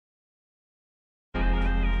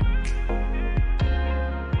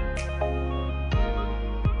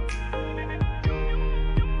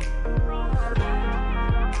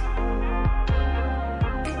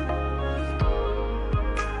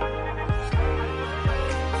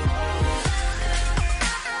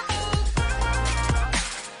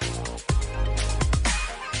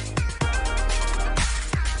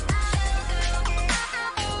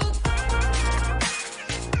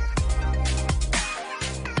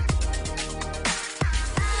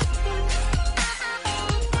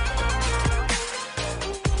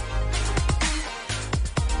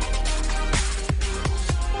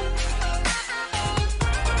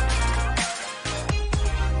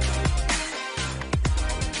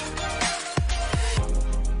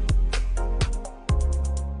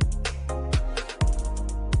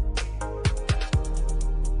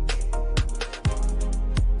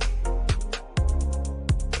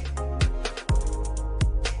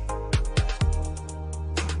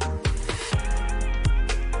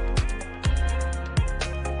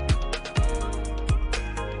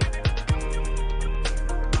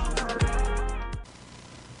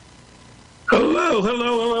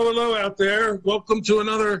out there. Welcome to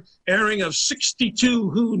another airing of 62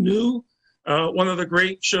 Who Knew, one of the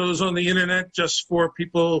great shows on the internet just for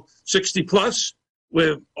people 60 plus,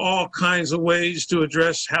 with all kinds of ways to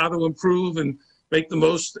address how to improve and make the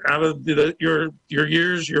most out of your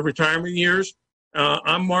years, your retirement years.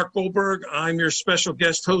 I'm Mark Goldberg. I'm your special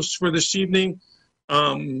guest host for this evening.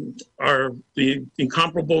 The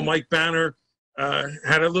incomparable Mike Banner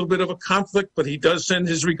had a little bit of a conflict, but he does send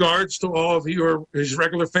his regards to all of you, his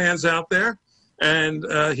regular fans out there, and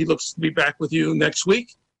he looks to be back with you next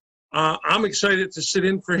week. I'm excited to sit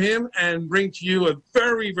in for him and bring to you a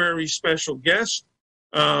very, very special guest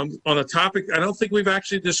on a topic I don't think we've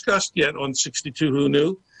actually discussed yet on 62 Who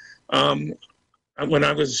Knew. When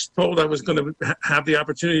I was told I was going to have the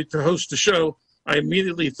opportunity to host the show, I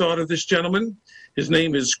immediately thought of this gentleman. His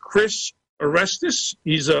name is Chris Orestes.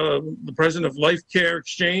 He's the president of Life Care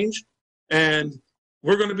Exchange, and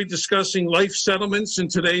we're going to be discussing life settlements in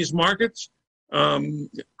today's markets.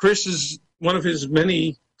 Chris is one of his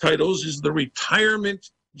many titles is the retirement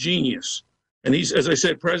genius, and he's, as I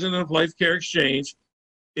said, president of Life Care Exchange.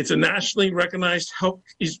 It's a nationally recognized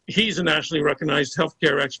he's a nationally recognized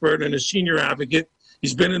healthcare expert and a senior advocate.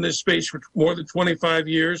 He's been in this space for more than 25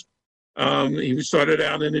 years. He started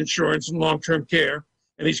out in insurance and long-term care,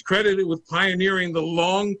 and he's credited with pioneering the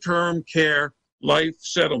long-term care life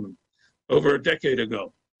settlement over a decade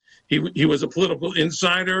ago. He was a political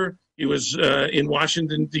insider. He was in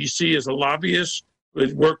Washington, D.C. as a lobbyist.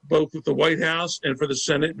 He worked both with the White House and for the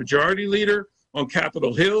Senate Majority Leader on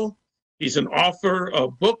Capitol Hill. He's an author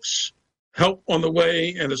of books, Help on the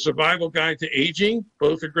Way and A Survival Guide to Aging.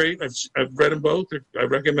 Both are great. I've read them both. I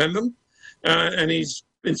recommend them. And he's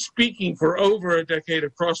been speaking for over a decade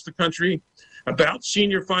across the country about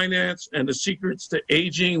senior finance and the secrets to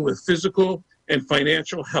aging with physical and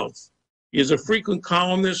financial health. He is a frequent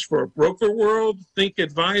columnist for Broker World, Think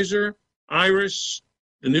Advisor, Iris,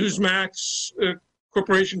 the Newsmax,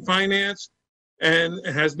 Corporation Finance, and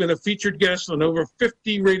has been a featured guest on over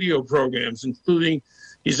 50 radio programs, including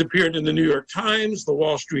he's appeared in the New York Times, the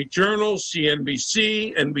Wall Street Journal,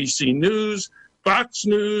 CNBC, NBC News, Fox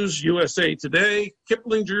News, USA Today,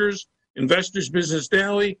 Kiplinger's, Investors Business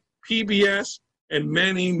Daily, PBS, and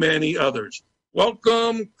many, many others.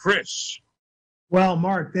 Welcome, Chris. Well,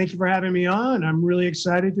 Mark, thank you for having me on. I'm really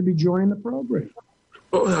excited to be joining the program.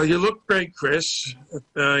 Well, you look great, Chris.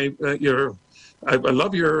 I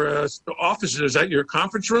love your office. Is that your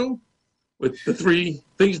conference room with the three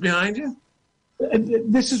things behind you?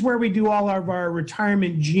 This is where we do all of our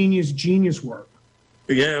retirement genius work.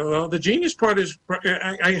 Yeah, well, the genius part is,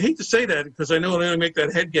 I hate to say that because I know it'll make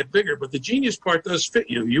that head get bigger, but the genius part does fit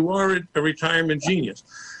you. You are a retirement genius.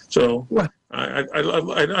 So I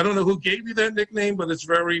don't know who gave you that nickname, but it's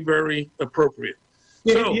very, very appropriate.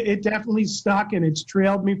 It definitely stuck, and it's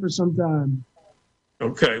trailed me for some time.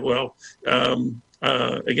 Okay, well,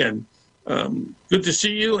 again, good to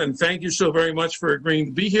see you, and thank you so very much for agreeing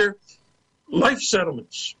to be here. Life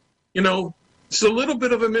settlements, it's a little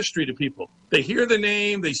bit of a mystery to people. They hear the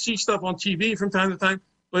name, they see stuff on TV from time to time,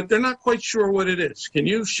 but they're not quite sure what it is. Can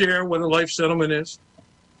you share what a life settlement is?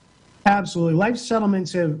 Absolutely. Life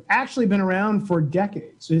settlements have actually been around for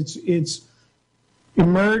decades. It's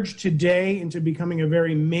emerged today into becoming a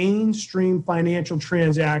very mainstream financial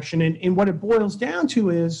transaction. And what it boils down to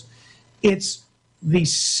is it's the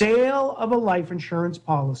sale of a life insurance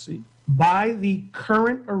policy by the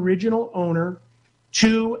current original owner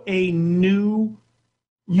to a new,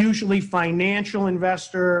 usually financial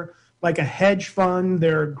investor, like a hedge fund.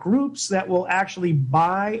 There are groups that will actually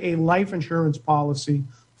buy a life insurance policy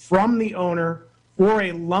from the owner for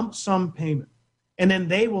a lump sum payment, and then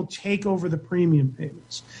they will take over the premium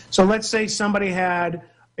payments. So let's say somebody had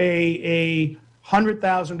a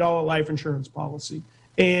 $100,000 life insurance policy.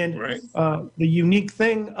 And right. The unique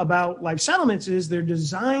thing about life settlements is they're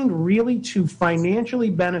designed really to financially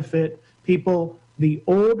benefit people the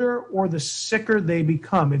older or the sicker they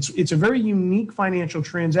become. It's a very unique financial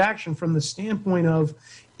transaction from the standpoint of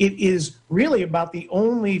it is really about the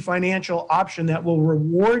only financial option that will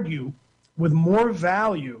reward you with more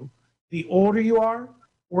value the older you are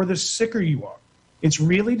or the sicker you are. It's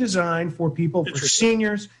really designed for people, for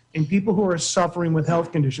seniors and people who are suffering with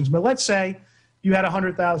health conditions. But let's say you had a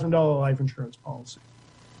 $100,000 life insurance policy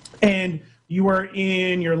and you were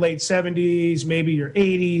in your late 70s, maybe your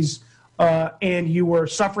 80s, and you were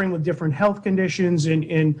suffering with different health conditions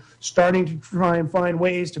and starting to try and find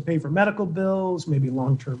ways to pay for medical bills, maybe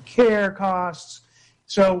long-term care costs.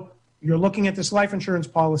 So you're looking at this life insurance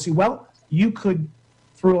policy. Well, you could,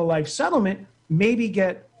 through a life settlement, maybe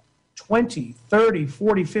get 20, 30,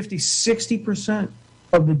 40, 50, 60%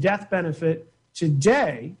 of the death benefit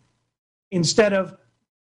today instead of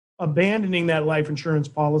abandoning that life insurance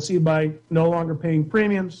policy by no longer paying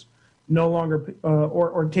premiums, no longer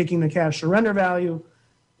or taking the cash surrender value.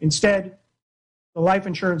 Instead, the life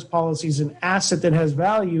insurance policy is an asset that has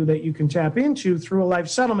value that you can tap into through a life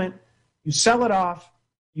settlement. You sell it off,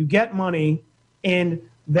 you get money, and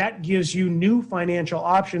that gives you new financial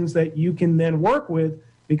options that you can then work with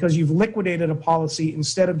because you've liquidated a policy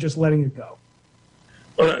instead of just letting it go.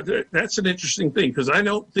 Well, that's an interesting thing, because I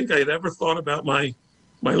don't think I had ever thought about my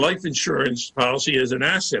life insurance policy as an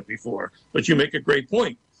asset before. But you make a great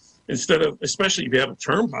point. Instead of, especially if you have a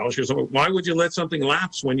term policy, why would you let something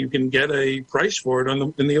lapse when you can get a price for it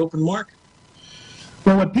in the open market?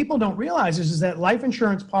 Well, what people don't realize is that life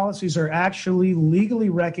insurance policies are actually legally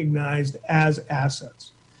recognized as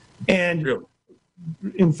assets. And really?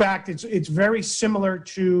 In fact, it's very similar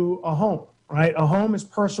to a home, right? A home is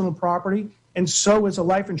personal property, and so is a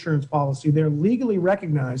life insurance policy. They're legally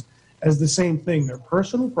recognized as the same thing. They're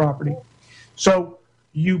personal property. So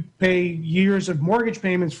you pay years of mortgage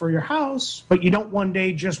payments for your house, but you don't one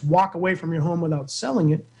day just walk away from your home without selling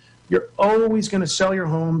it. You're always going to sell your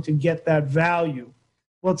home to get that value.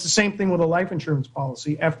 Well, it's the same thing with a life insurance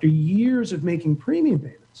policy. After years of making premium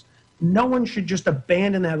payments, no one should just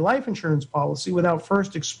abandon that life insurance policy without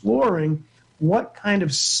first exploring what kind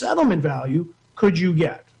of settlement value could you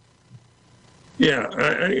get. Yeah,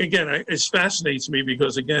 it fascinates me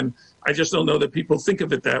because, again, I just don't know that people think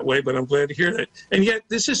of it that way, but I'm glad to hear that. And yet,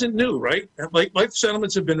 this isn't new, right? Like, life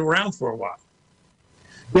settlements have been around for a while.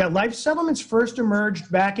 Yeah, life settlements first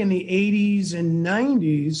emerged back in the 80s and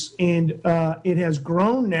 90s, and it has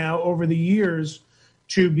grown now over the years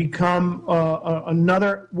to become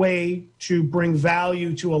another way to bring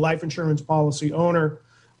value to a life insurance policy owner.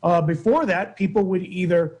 Before that, people would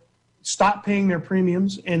either stop paying their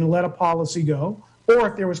premiums and let a policy go, or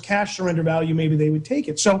if there was cash surrender value, maybe they would take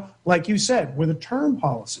it. So, like you said, with a term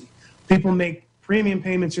policy, people make premium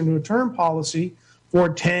payments into a term policy for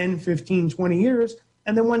 10, 15, 20 years,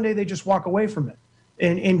 and then one day they just walk away from it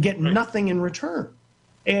and get nothing in return.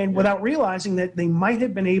 And without realizing that they might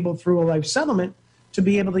have been able, through a life settlement, to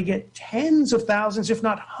be able to get tens of thousands, if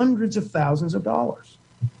not hundreds of thousands of dollars.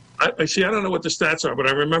 I see, I don't know what the stats are, but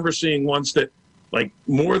I remember seeing once that like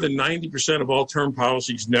more than 90% of all term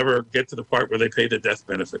policies never get to the part where they pay the death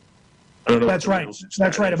benefit. I don't know. That's right.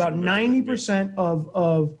 That's right. About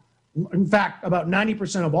 90% in fact, about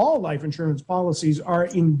 90% of all life insurance policies are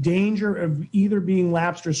in danger of either being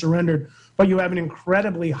lapsed or surrendered, but you have an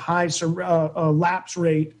incredibly high lapse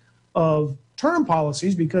rate of term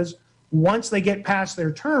policies because once they get past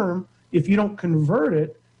their term, if you don't convert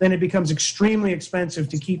it, then it becomes extremely expensive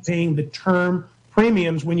to keep paying the term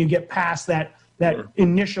premiums when you get past that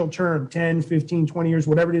initial term, 10, 15, 20 years,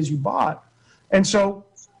 whatever it is you bought. And so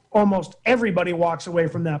almost everybody walks away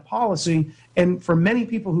from that policy. And for many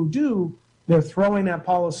people who do, they're throwing that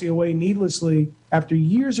policy away needlessly after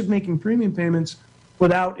years of making premium payments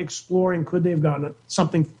without exploring could they have gotten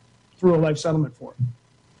something through a life settlement for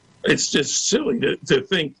it. It's just silly to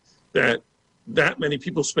think that many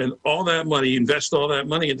people spend all that money, invest all that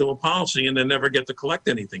money into a policy, and then never get to collect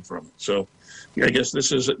anything from it. So I guess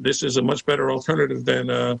this is a much better alternative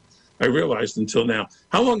than I realized until now.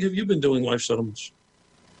 How long have you been doing life settlements?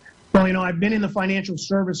 Well, I've been in the financial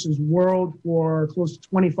services world for close to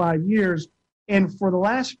 25 years. And for the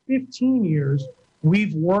last 15 years,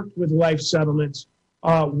 we've worked with life settlements.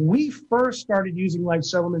 We first started using life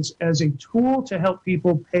settlements as a tool to help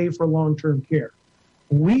people pay for long-term care.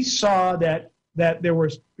 We saw that there were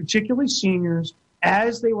particularly seniors,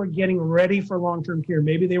 as they were getting ready for long-term care,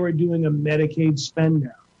 maybe they were doing a Medicaid spend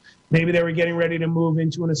down. Maybe they were getting ready to move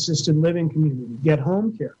into an assisted living community, get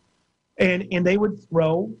home care. And they would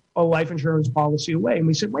throw a life insurance policy away. And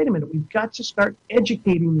we said, wait a minute, we've got to start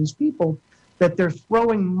educating these people that they're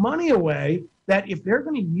throwing money away that if they're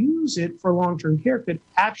going to use it for long-term care could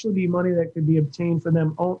actually be money that could be obtained for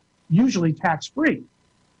them, usually tax-free,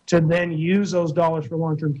 to then use those dollars for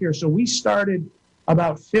long-term care. So we started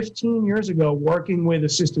about 15 years ago working with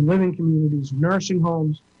assisted living communities, nursing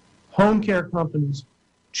homes, home care companies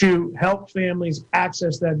to help families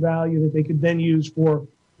access that value that they could then use for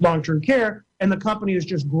long-term care. And the company has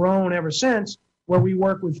just grown ever since, where we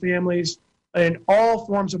work with families in all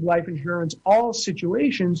forms of life insurance, all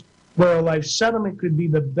situations where a life settlement could be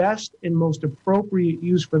the best and most appropriate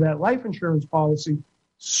use for that life insurance policy.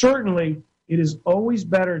 Certainly, it is always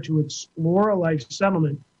better to explore a life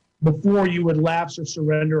settlement before you would lapse or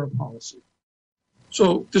surrender a policy.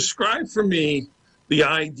 So describe for me the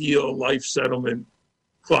ideal life settlement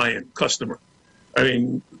customer. I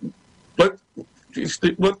mean,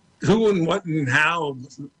 who and what and how,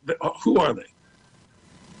 who are they?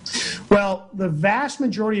 Well, the vast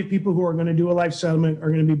majority of people who are going to do a life settlement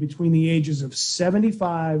are going to be between the ages of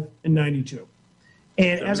 75 and 92.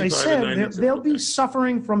 And as I said, they'll be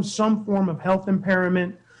suffering from some form of health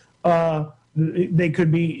impairment. They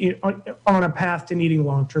could be on a path to needing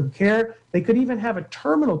long-term care. They could even have a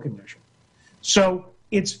terminal condition. So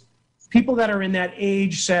it's people that are in that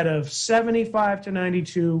age set of 75 to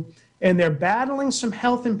 92, and they're battling some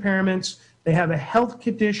health impairments. They have a health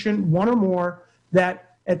condition, one or more, that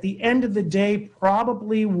at the end of the day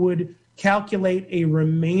probably would calculate a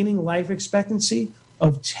remaining life expectancy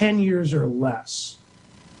of 10 years or less.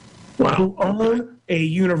 Wow. Who own a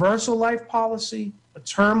universal life policy, a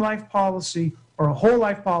term life policy, or a whole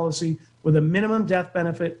life policy with a minimum death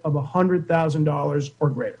benefit of $100,000 or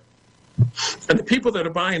greater. And the people that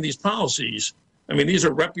are buying these policies, I mean, these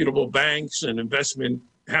are reputable banks and investment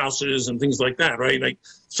houses and things like that, right? Like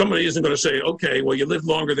somebody isn't going to say, okay, well, you lived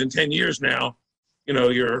longer than 10 years now. You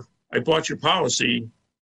know, I bought your policy.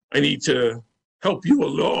 I need to help you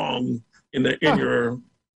along in your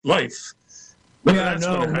life. Yeah,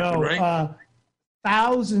 no. Right?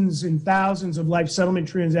 Thousands and thousands of life settlement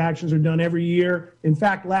transactions are done every year. In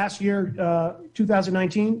fact, last year,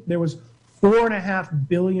 2019, there was $4.5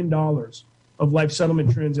 billion of life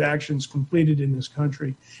settlement transactions completed in this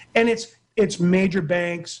country. And it's major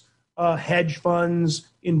banks, hedge funds,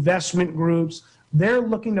 investment groups. They're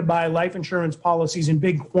looking to buy life insurance policies in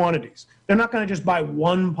big quantities. They're not going to just buy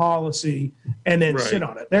one policy and then sit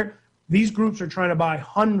on it. These groups are trying to buy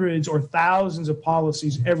hundreds or thousands of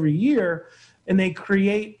policies every year, and they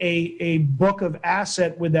create a book of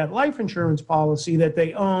asset with that life insurance policy that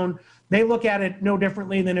they own. They look at it no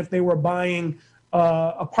differently than if they were buying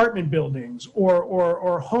apartment buildings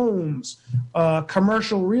or homes,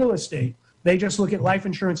 commercial real estate. They just look at life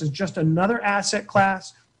insurance as just another asset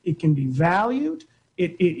class. It can be valued.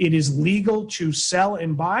 It is legal to sell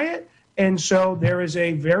and buy it. And so there is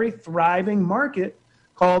a very thriving market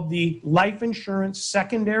called the life insurance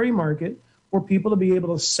secondary market for people to be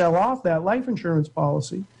able to sell off that life insurance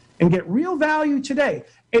policy and get real value today.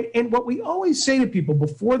 And what we always say to people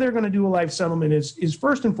before they're going to do a life settlement is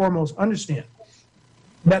first and foremost, understand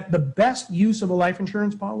that the best use of a life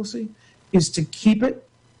insurance policy is to keep it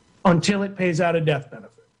until it pays out a death benefit.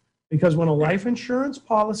 Because when a life insurance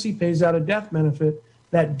policy pays out a death benefit,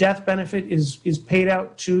 that death benefit is paid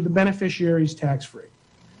out to the beneficiaries tax-free.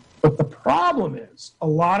 But the problem is a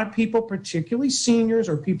lot of people, particularly seniors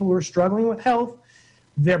or people who are struggling with health,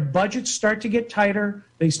 their budgets start to get tighter.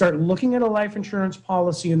 They start looking at a life insurance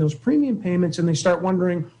policy and those premium payments, and they start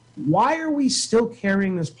wondering, why are we still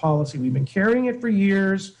carrying this policy? We've been carrying it for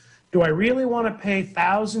years. Do I really want to pay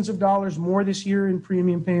thousands of dollars more this year in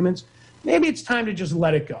premium payments? Maybe it's time to just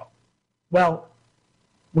let it go. Well,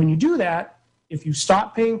 when you do that, if you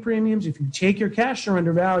stop paying premiums, if you take your cash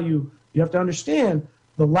surrender value, you have to understand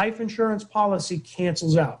the life insurance policy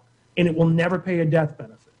cancels out and it will never pay a death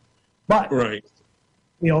benefit. But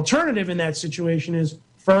the alternative in that situation is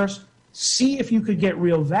first, see if you could get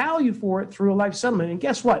real value for it through a life settlement. And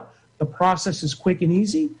guess what? The process is quick and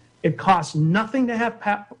easy. It costs nothing to have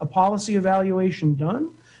a policy evaluation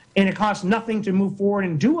done. And it costs nothing to move forward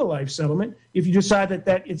and do a life settlement if you decide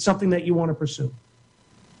that it's something that you want to pursue.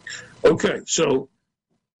 Okay, so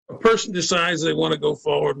a person decides they want to go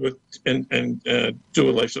forward with and do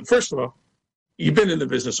a life settlement. First of all, you've been in the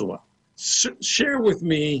business a while. Share with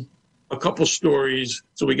me a couple stories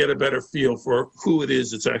so we get a better feel for who it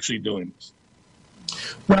is that's actually doing this.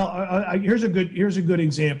 Well, here's a good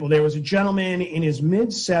example. There was a gentleman in his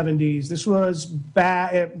mid-70s. This was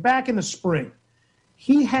back in the spring.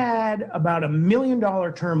 He had about $1 million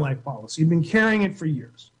term life policy. He'd been carrying it for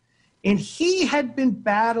years. And he had been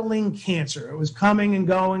battling cancer. It was coming and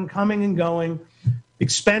going.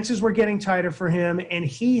 Expenses were getting tighter for him, and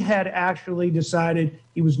he had actually decided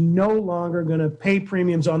he was no longer going to pay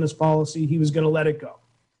premiums on this policy. He was going to let it go.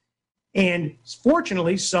 And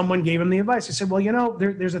fortunately, someone gave him the advice. They said, well, you know,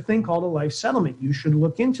 there's a thing called a life settlement. You should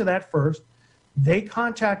look into that first. They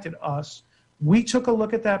contacted us. We took a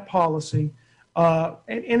look at that policy. And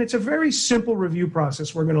it's a very simple review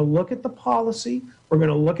process. We're going to look at the policy. We're going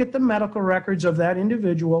to look at the medical records of that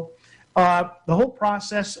individual. The whole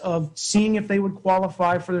process of seeing if they would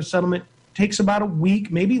qualify for their settlement takes about a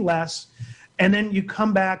week, maybe less. And then you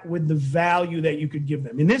come back with the value that you could give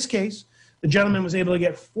them. In this case, the gentleman was able to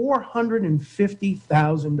get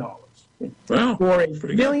 $450,000 for a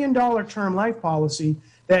 $1 million term life policy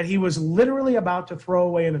that he was literally about to throw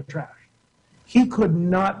away in the trash. He could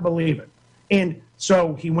not believe it. And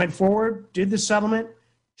so he went forward, did the settlement,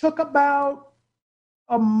 took about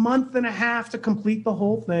a month and a half to complete the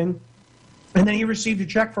whole thing. And then he received a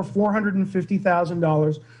check for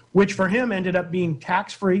 $450,000, which for him ended up being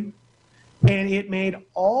tax-free. And it made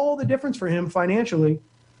all the difference for him financially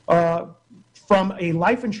from a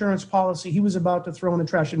life insurance policy he was about to throw in the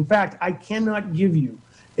trash. In fact, I cannot give you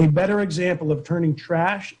a better example of turning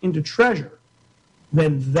trash into treasure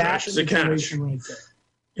than that situation right there.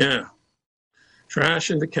 Yeah. Trash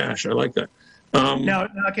into cash. I like that. Now,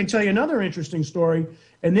 I can tell you another interesting story.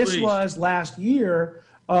 And this was last year.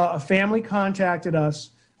 A family contacted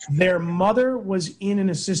us. Their mother was in an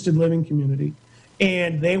assisted living community,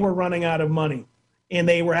 and they were running out of money. And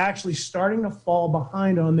they were actually starting to fall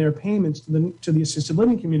behind on their payments to the assisted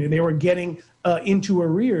living community. They were getting into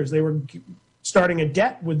arrears. They were starting a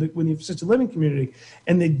debt with the assisted living community.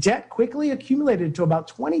 And the debt quickly accumulated to about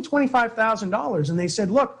 $20,000, $25,000. And they said,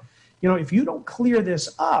 look, if you don't clear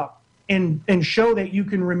this up and show that you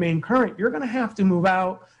can remain current, you're going to have to move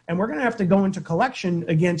out, and we're going to have to go into collection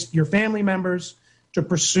against your family members to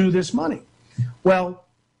pursue this money. Well,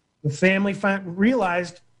 the family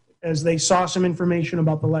realized, as they saw some information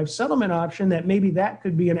about the life settlement option, that maybe that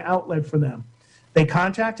could be an outlet for them. They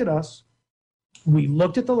contacted us. We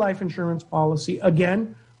looked at the life insurance policy.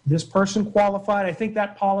 Again, this person qualified. I think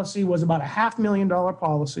that policy was about a $500,000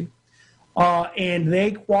 policy. And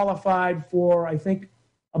they qualified for, I think,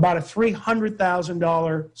 about a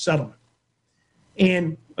 $300,000 settlement.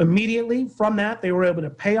 And immediately from that, they were able to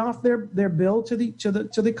pay off their bill to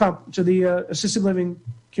the assisted living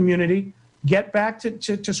community, get back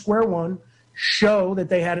to square one, show that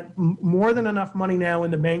they had more than enough money now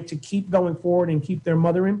in the bank to keep going forward and keep their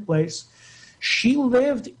mother in place. She's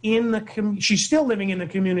still living in the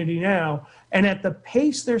community now, and at the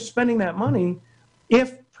pace they're spending that money,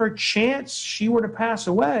 if perchance she were to pass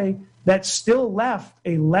away, that still left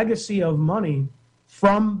a legacy of money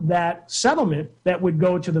from that settlement that would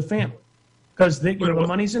go to the family, because the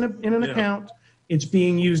money's in an account. It's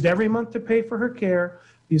being used every month to pay for her care.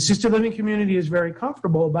 The assisted living community is very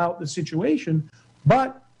comfortable about the situation,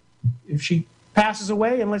 but if she passes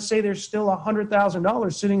away, and let's say there's still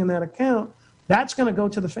 $100,000 sitting in that account, that's going to go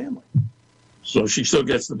to the family. So she still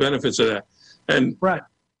gets the benefits of that. And right.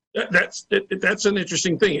 That's an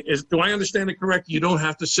interesting thing. Do I understand it correctly? You don't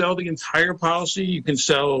have to sell the entire policy. You can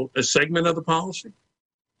sell a segment of the policy.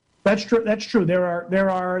 That's true. That's true. There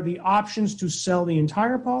are the options to sell the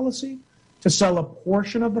entire policy, to sell a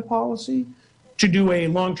portion of the policy, to do a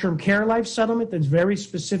long-term care life settlement that's very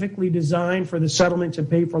specifically designed for the settlement to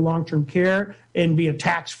pay for long-term care and be a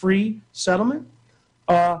tax-free settlement.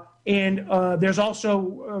 And there's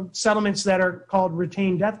also settlements that are called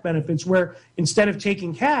retained death benefits, where instead of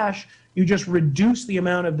taking cash, you just reduce the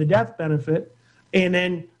amount of the death benefit, and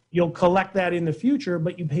then you'll collect that in the future,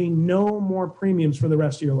 but you pay no more premiums for the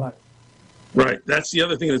rest of your life. Right. That's the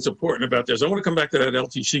other thing that's important about this. I want to come back to that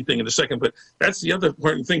LTC thing in a second, but that's the other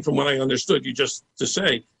important thing from what I understood you just to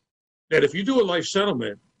say, that if you do a life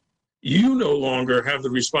settlement, you no longer have the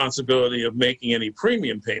responsibility of making any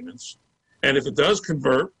premium payments. And if it does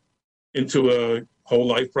convert into a whole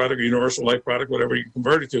life product, or universal life product, whatever you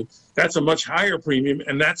convert it to, that's a much higher premium,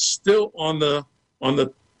 and that's still on the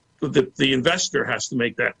investor has to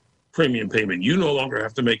make that premium payment. You no longer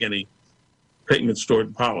have to make any payments toward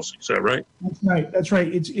the policy. Is that right? That's right. That's right.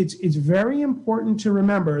 It's very important to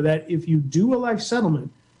remember that if you do a life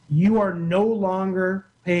settlement, you are no longer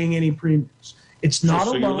paying any premiums. It's not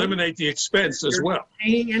so you eliminate the expense as well.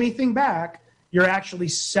 Paying anything back, you're actually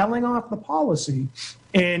selling off the policy,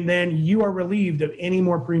 and then you are relieved of any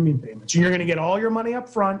more premium payments. You're going to get all your money up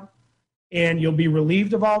front, and you'll be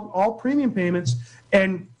relieved of all premium payments.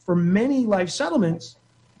 And for many life settlements,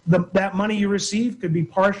 that money you receive could be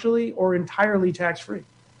partially or entirely tax-free.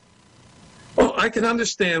 Well, I can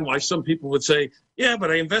understand why some people would say, yeah,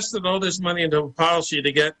 but I invested all this money into a policy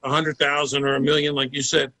to get $100,000 or $1 million, like you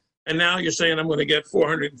said, and now you're saying I'm going to get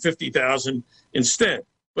 $450,000 instead.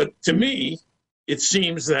 But to me, it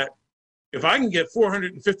seems that if I can get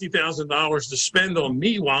 $450,000 to spend on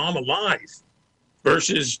me while I'm alive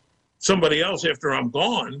versus somebody else after I'm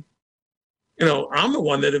gone, I'm the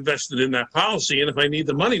one that invested in that policy, and if I need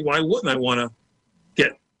the money, why wouldn't I want to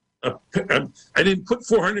get I didn't put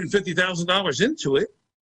 $450,000 into it,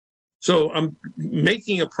 so I'm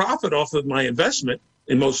making a profit off of my investment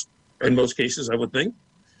in most cases, I would think,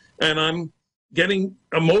 and I'm getting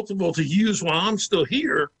a multiple to use while I'm still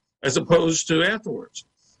here as opposed to afterwards.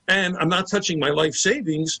 And I'm not touching my life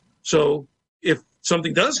savings, so if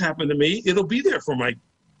something does happen to me, it'll be there for my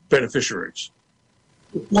beneficiaries.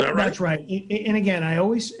 Well, right? That's right. And again, I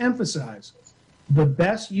always emphasize the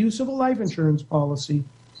best use of a life insurance policy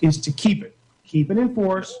is to keep it in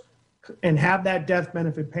force, and have that death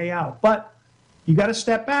benefit pay out. But you got to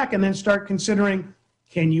step back and then start considering,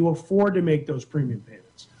 can you afford to make those premium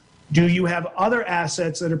payments? Do you have other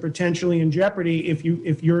assets that are potentially in jeopardy if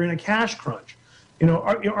you're in a cash crunch? You know,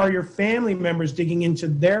 are your family members digging into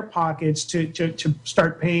their pockets to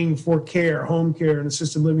start paying for care, home care, and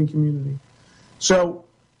assisted living community? So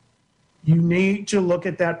you need to look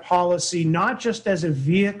at that policy not just as a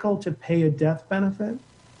vehicle to pay a death benefit,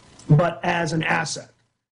 but as an asset.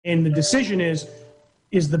 And the decision is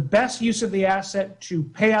the best use of the asset to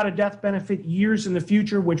pay out a death benefit years in the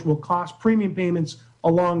future, which will cost premium payments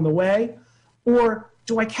along the way? Or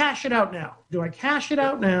do I cash it out now? Do I cash it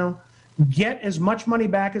out now, get as much money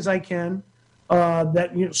back as I can?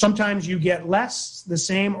 That, you know, sometimes you get less, the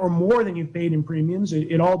same, or more than you've paid in premiums.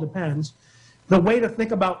 It all depends. The way to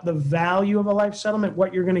think about the value of a life settlement,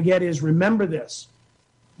 what you're going to get is, remember this: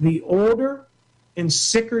 the older and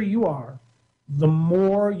sicker you are, the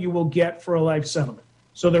more you will get for a life settlement.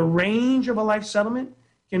 So the range of a life settlement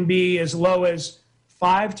can be as low as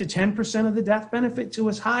 5 to 10% of the death benefit to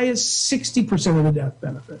as high as 60% of the death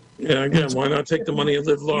benefit. Yeah, again, why not take the money and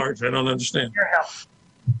live large? I don't understand. Your health.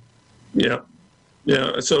 Yeah.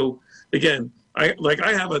 Yeah. So again, I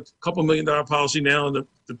have a couple $1 million policy now, and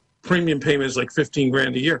the premium payment is like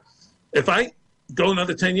 $15,000 a year. If I go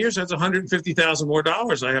another 10 years, that's $150,000 more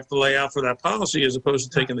dollars I have to lay out for that policy as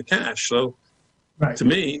opposed to taking the cash. So Right. to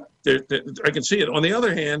me, I can see it. On the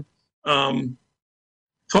other hand,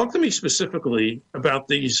 talk to me specifically about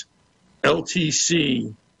these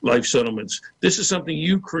LTC life settlements. This is something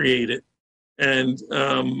you created, and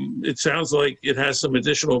it sounds like it has some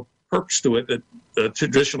additional perks to it that the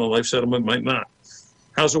traditional life settlement might not.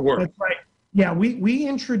 How's it work? That's right. Yeah, we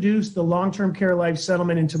introduced the long-term care life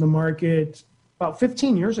settlement into the market about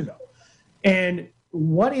 15 years ago. And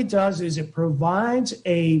what it does is it provides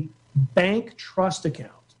a bank trust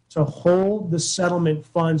account to hold the settlement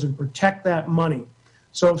funds and protect that money.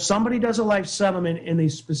 So if somebody does a life settlement and they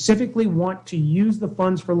specifically want to use the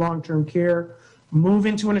funds for long-term care, move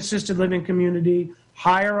into an assisted living community,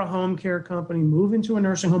 hire a home care company, move into a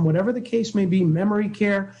nursing home, whatever the case may be, memory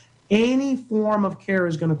care, any form of care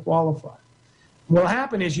is going to qualify. What will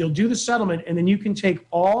happen is you'll do the settlement, and then you can take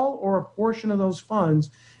all or a portion of those funds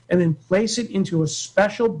and then place it into a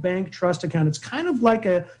special bank trust account. It's kind of like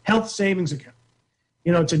a health savings account.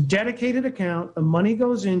 You know, it's a dedicated account the money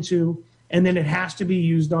goes into, and then it has to be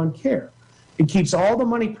used on care. It keeps all the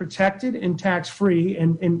money protected and tax-free,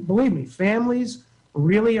 and believe me, families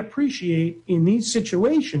really appreciate in these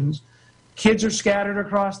situations. Kids are scattered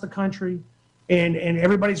across the country, and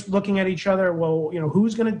everybody's looking at each other. Well, you know,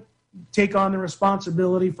 who's going to take on the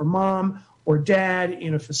responsibility for mom or dad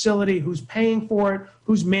in a facility? Who's paying for it?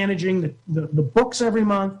 Who's managing the books every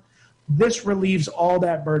month? This relieves all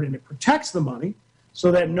that burden. It protects the money so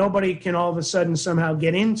that nobody can all of a sudden somehow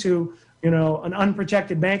get into, you know, an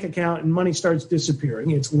unprotected bank account and money starts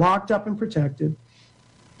disappearing. It's locked up and protected.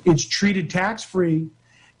 It's treated tax-free,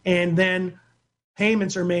 and then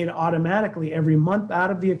payments are made automatically every month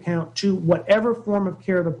out of the account to whatever form of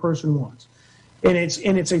care the person wants. And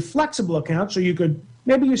it's a flexible account, so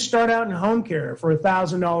maybe you start out in home care for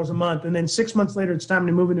 $1,000 a month, and then 6 months later it's time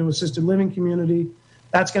to move into assisted living community.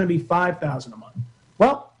 That's going to be $5,000 a month.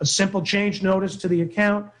 Well, a simple change notice to the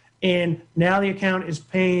account, and now the account is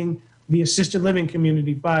paying the assisted living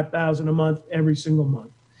community $5,000 a month every single month.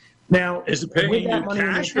 Now, is it paying you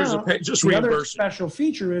cash, or is it just the other reimbursing? special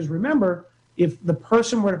feature is, remember, if the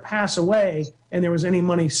person were to pass away and there was any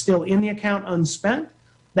money still in the account unspent,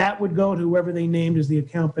 that would go to whoever they named as the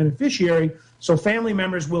account beneficiary. So family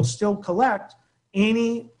members will still collect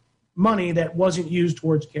any money that wasn't used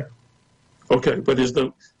towards care. Okay, but does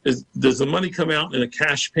the money come out in a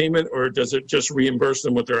cash payment, or does it just reimburse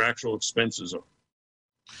them what their actual expenses are?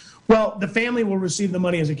 Well, the family will receive the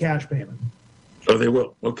money as a cash payment. Oh, they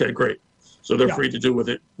will. Okay, great. So they're free to do with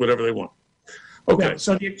it whatever they want. Okay.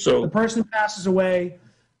 Yeah, so the person passes away,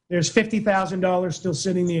 there's $50,000 still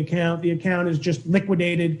sitting in the account. The account is just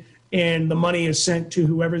liquidated, and the money is sent to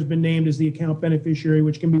whoever's been named as the account beneficiary,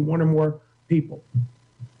 which can be one or more people.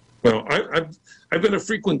 Well, I've been a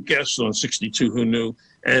frequent guest on 62 Who Knew,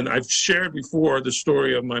 and I've shared before the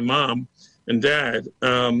story of my mom and dad,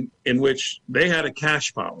 in which they had a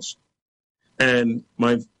cash policy. And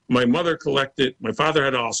my mother collected, my father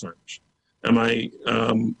had Alzheimer's,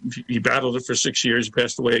 and he battled it for 6 years. He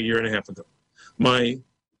passed away a year and a half ago. My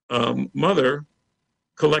mother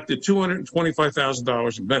collected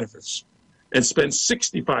 $225,000 in benefits and spent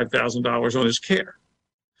 $65,000 on his care.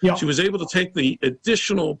 Yeah. She was able to take the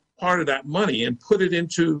additional part of that money and put it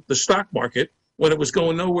into the stock market when it was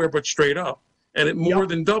going nowhere but straight up, and it more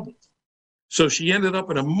than doubled. So she ended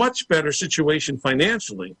up in a much better situation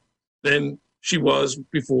financially than she was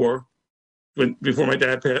before my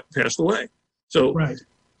dad passed away. So right.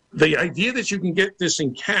 the idea that you can get this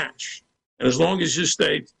in cash, and as long as you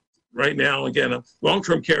stay, right now, again,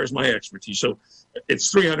 long-term care is my expertise, so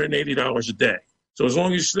it's $380 a day. So as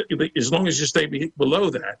long as you stay below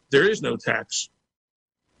that, there is no tax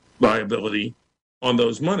liability on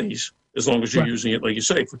those monies, as long as you're using it, like you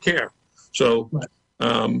say, for care. So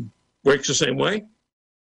works the same way?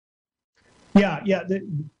 Yeah.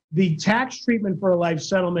 The tax treatment for a life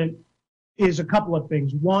settlement is a couple of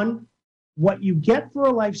things. One, what you get for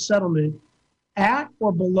a life settlement at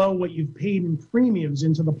or below what you've paid in premiums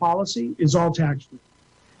into the policy is all tax-free.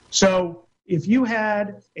 So if you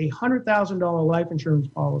had a $100,000 life insurance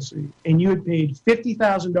policy and you had paid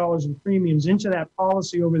 $50,000 in premiums into that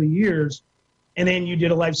policy over the years, and then you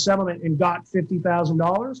did a life settlement and got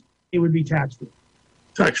 $50,000, it would be tax-free.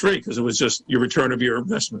 Tax-free, because it was just your return of your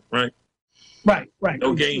investment, right? Right.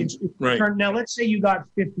 No gains, right. Now, let's say you got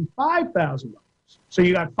 $55,000. So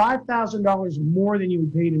you got $5,000 more than you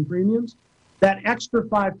had paid in premiums. That extra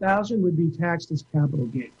 $5,000 would be taxed as capital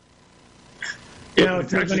gain.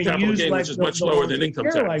 If you're going to use gain, which is much lower than income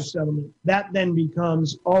tax. Life settlement, that then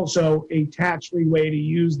becomes also a tax-free way to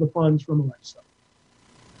use the funds from a life settlement.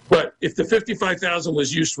 But if the $55,000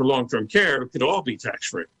 was used for long-term care, it could all be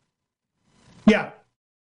tax-free. Yeah.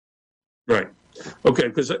 Right. Okay,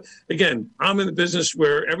 because again, I'm in the business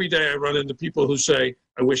where every day I run into people who say,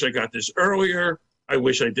 I wish I got this earlier. I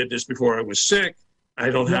wish I did this before I was sick. I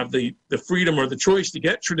don't have the freedom or the choice to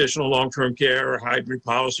get traditional long-term care or hybrid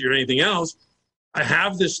policy or anything else. I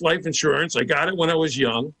have this life insurance. I got it when I was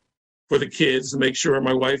young for the kids to make sure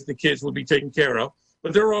my wife and the kids would be taken care of.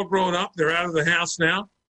 But they're all grown up. They're out of the house now.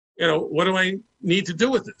 What do I need to do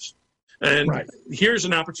with this? And here's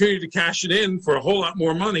an opportunity to cash it in for a whole lot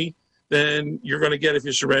more money than you're going to get if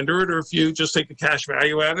you surrender it, or if you just take the cash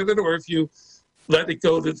value out of it, or if you let it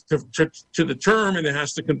go to the term and it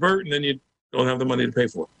has to convert, and then you don't have the money to pay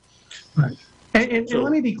for it. Right. And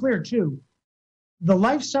let me be clear, too. The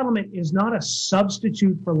life settlement is not a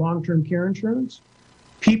substitute for long-term care insurance.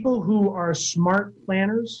 People who are smart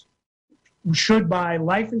planners should buy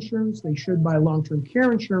life insurance. They should buy long-term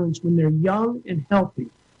care insurance when they're young and healthy,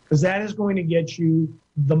 because that is going to get you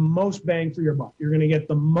the most bang for your buck. You're going to get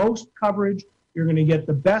the most coverage. You're going to get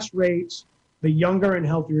the best rates the younger and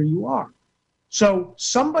healthier you are. So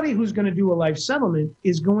somebody who's going to do a life settlement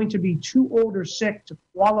is going to be too old or sick to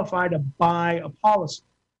qualify to buy a policy.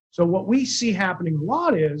 So what we see happening a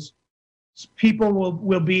lot is people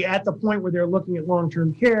will be at the point where they're looking at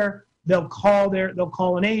long-term care. They'll call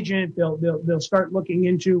an agent. They'll start looking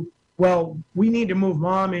into, well, we need to move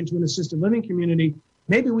mom into an assisted living community.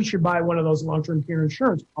 Maybe we should buy one of those long-term care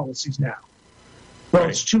insurance policies now. Well,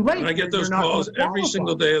 it's too late. And I get those calls every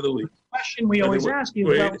single day of the week. The question we always ask is,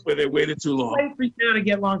 where they waited too long. It's late for you now to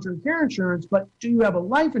get long-term care insurance, but do you have a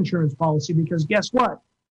life insurance policy? Because guess what?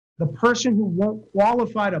 The person who won't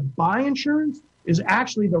qualify to buy insurance is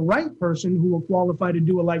actually the right person who will qualify to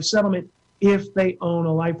do a life settlement if they own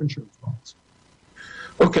a life insurance policy.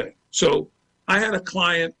 Okay, so I had a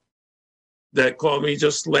client that called me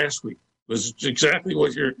just last week. It was exactly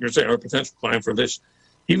what you're saying, our potential client for this.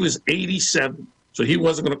 He was 87, so he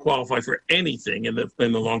wasn't going to qualify for anything in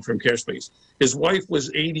the long-term care space. His wife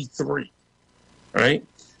was 83, right?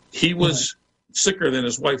 He was sicker than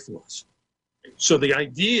his wife was. So the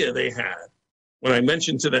idea they had, when I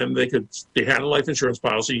mentioned to them they had a life insurance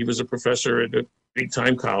policy. He was a professor at a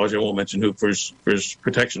big-time college. I won't mention who for his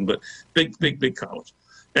protection, but big college.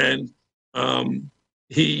 And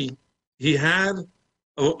he had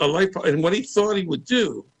a life, and what he thought he would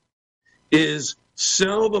do is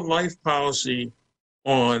sell the life policy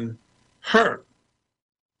on her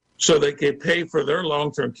so they could pay for their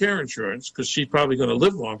long-term care insurance, because she's probably going to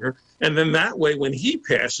live longer. And then that way, when he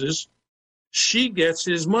passes, she gets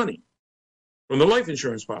his money from the life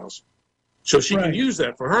insurance policy. So she can use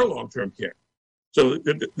that for her long-term care. So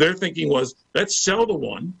their thinking was, let's sell the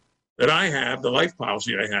one that I have, the life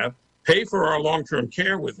policy I have, pay for our long-term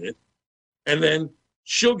care with it, and then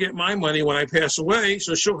she'll get my money when I pass away,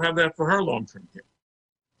 so she'll have that for her long-term care.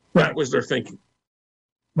 That was their thinking.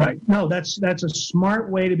 Right. No, that's a smart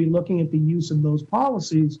way to be looking at the use of those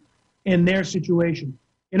policies in their situation.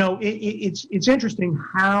 It's interesting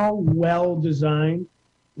how well designed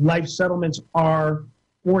life settlements are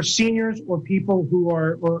for seniors or people who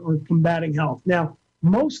are combating health. Now,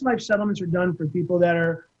 most life settlements are done for people that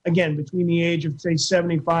are, again, between the age of, say,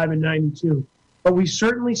 75 and 92. But we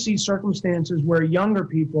certainly see circumstances where younger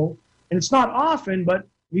people, and it's not often, but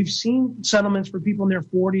we've seen settlements for people in their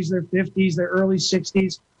 40s, their 50s, their early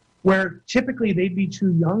 60s, where typically they'd be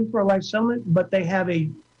too young for a life settlement, but they have a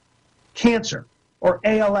cancer or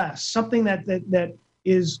ALS, something that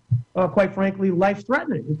is, quite frankly,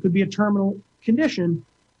 life-threatening. It could be a terminal condition.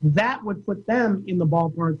 That would put them in the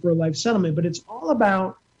ballpark for a life settlement. But it's all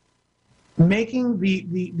about making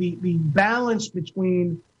the balance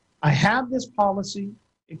between, I have this policy,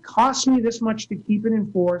 it costs me this much to keep it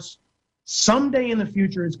in force, someday in the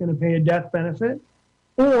future it's going to pay a death benefit,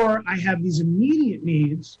 or I have these immediate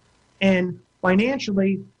needs, and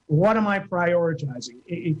financially, what am I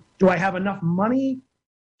prioritizing? Do I have enough money,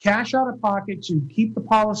 cash out of pocket, to keep the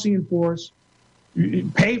policy in force,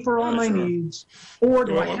 pay for all my needs, or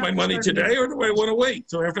do I want my money today, or do I want to wait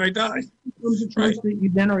till after I die? It's a choice that you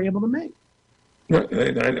then are able to make.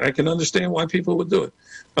 I can understand why people would do it.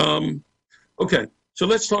 Okay, so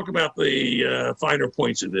let's talk about the finer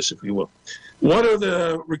points of this, if you will. What are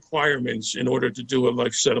the requirements in order to do a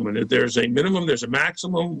life settlement? If there's a minimum, there's a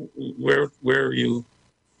maximum. Where are you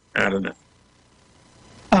at on that?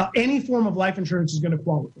 Any form of life insurance is going to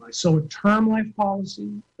qualify. So a term life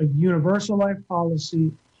policy, a universal life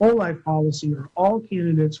policy, whole life policy are all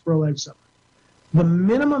candidates for a life settlement. The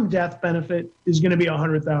minimum death benefit is going to be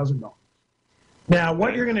 $100,000. Now,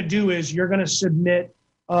 what you're going to do is you're going to submit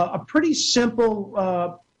a pretty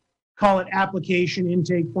simple, call it application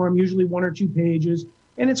intake form, usually 1 or 2 pages,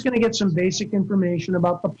 and it's going to get some basic information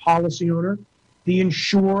about the policy owner, the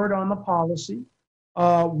insured on the policy,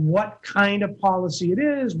 what kind of policy it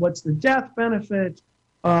is, what's the death benefit,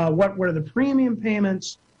 what are the premium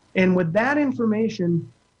payments, and with that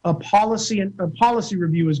information, a policy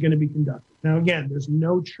review is going to be conducted. Now, again, there's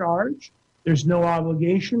no charge. There's no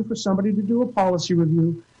obligation for somebody to do a policy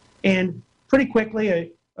review. And pretty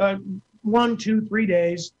quickly, 1, 2, 3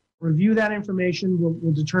 days, review that information.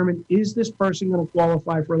 We'll determine, is this person going to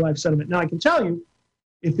qualify for a life settlement? Now, I can tell you,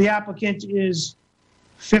 if the applicant is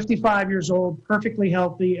 55 years old, perfectly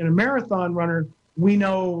healthy, and a marathon runner, we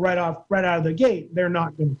know right out of the gate, they're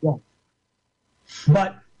not going to qualify.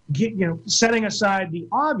 But setting aside the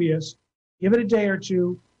obvious, give it a day or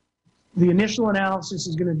two. The initial analysis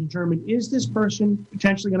is going to determine, is this person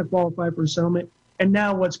potentially going to qualify for a settlement? And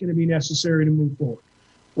now what's going to be necessary to move forward?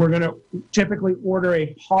 We're going to typically order a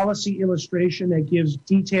policy illustration that gives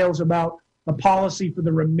details about the policy for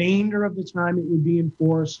the remainder of the time it would be in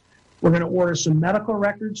force. We're going to order some medical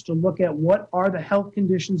records to look at what are the health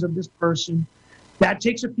conditions of this person. That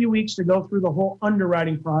takes a few weeks to go through the whole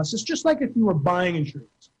underwriting process, just like if you were buying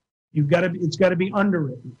insurance. It's got to be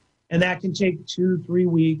underwritten. And that can take 2-3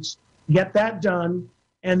 weeks. Get that done,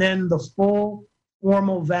 and then the full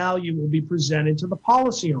formal value will be presented to the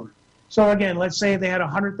policy owner. So again, let's say they had a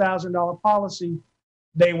 $100,000 policy.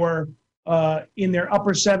 They were in their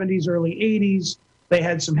upper 70s, early 80s. They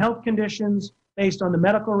had some health conditions. Based on the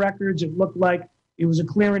medical records, it looked like it was a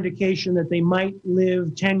clear indication that they might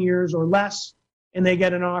live 10 years or less, and they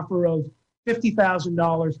get an offer of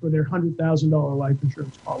 $50,000 for their $100,000 life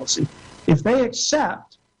insurance policy. If they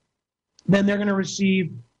accept, then they're going to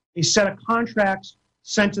receive a set of contracts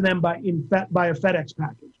sent to them by a FedEx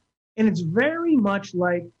package. And it's very much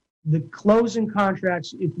like the closing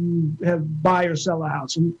contracts if you have buy or sell a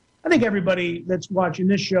house. And I think everybody that's watching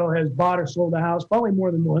this show has bought or sold a house, probably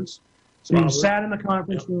more than once. So you've sat in the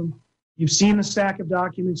conference room, you've seen the stack of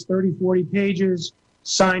documents, 30, 40 pages,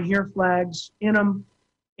 sign here flags in them,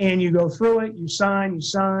 and you go through it, you sign,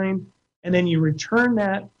 and then you return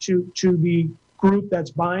that to the group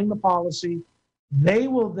that's buying the policy. They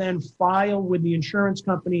will then file with the insurance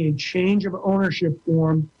company a change of ownership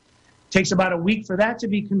form. It takes about a week for that to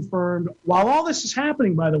be confirmed. While all this is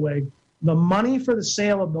happening, by the way, the money for the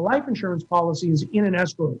sale of the life insurance policy is in an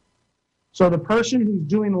escrow. So the person who's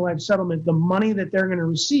doing the life settlement, the money that they're going to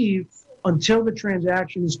receive until the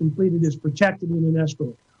transaction is completed is protected in an escrow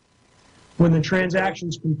account. When the transaction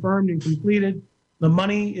is confirmed and completed, the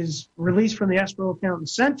money is released from the escrow account and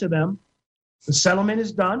sent to them. The settlement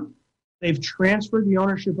is done. They've transferred the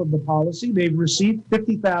ownership of the policy. They've received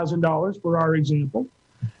 $50,000 for our example,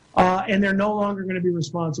 and they're no longer going to be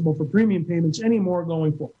responsible for premium payments anymore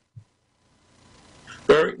going forward.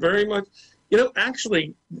 Very, very much.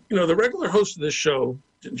 Actually, the regular host of this show,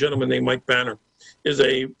 a gentleman named Mike Banner, is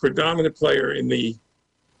a predominant player in the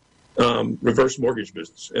reverse mortgage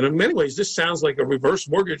business. And in many ways, this sounds like a reverse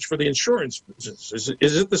mortgage for the insurance business.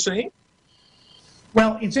 Is it the same?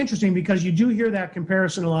 Well, it's interesting because you do hear that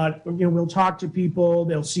comparison a lot. We'll talk to people,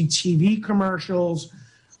 they'll see TV commercials.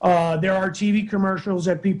 There are TV commercials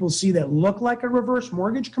that people see that look like a reverse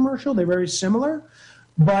mortgage commercial. They're very similar.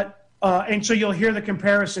 And so you'll hear the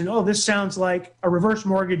comparison, this sounds like a reverse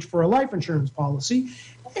mortgage for a life insurance policy.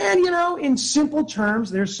 And, in simple terms,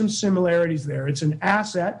 there's some similarities there. It's an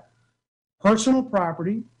asset, personal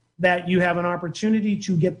property, that you have an opportunity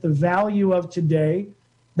to get the value of today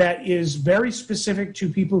that is very specific to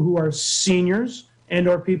people who are seniors and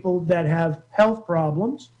or people that have health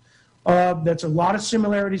problems. That's a lot of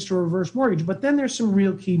similarities to a reverse mortgage, but then there's some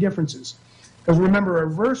real key differences. Because remember, a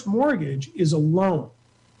reverse mortgage is a loan.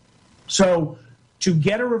 So to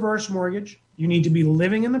get a reverse mortgage, you need to be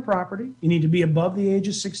living in the property. You need to be above the age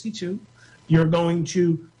of 62. You're going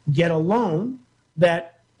to get a loan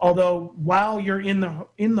that, although while you're in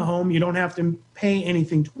the home, you don't have to pay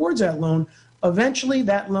anything towards that loan. Eventually,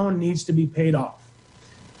 that loan needs to be paid off.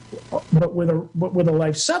 But with a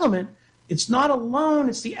life settlement, it's not a loan,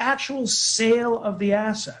 it's the actual sale of the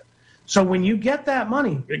asset. So when you get that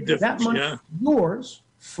money, that money is yours,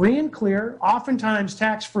 free and clear, oftentimes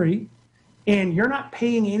tax-free, and you're not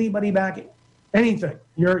paying anybody back anything.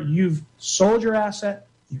 You've sold your asset,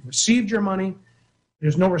 you've received your money.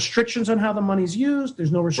 There's no restrictions on how the money's used.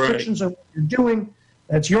 There's no restrictions on what you're doing.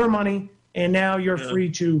 That's your money, and now you're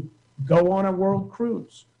free to go on a world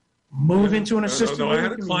cruise, move into an assisted living. I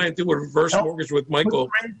had a client do a reverse mortgage with Michael.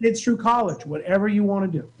 Put grandkids through college, whatever you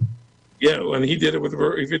want to do. Yeah, when he did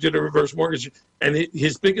it he did a reverse mortgage, and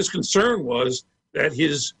his biggest concern was that he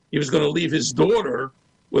was going to leave his daughter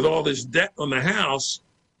with all this debt on the house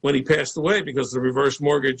when he passed away, because the reverse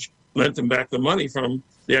mortgage lent him back the money from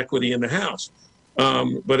the equity in the house.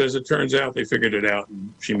 But as it turns out, they figured it out,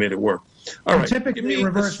 and she made it work. All right. Typically,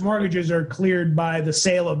 reverse mortgages are cleared by the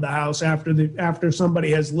sale of the house after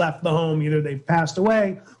somebody has left the home. Either they've passed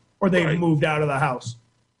away or they've moved out of the house.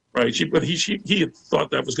 Right. He had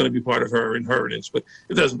thought that was going to be part of her inheritance, but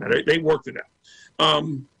it doesn't matter. They worked it out.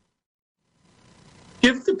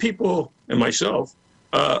 Give the people and myself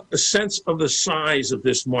a sense of the size of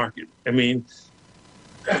this market. I mean,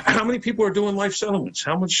 how many people are doing life settlements?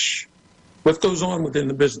 What goes on within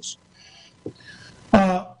the business?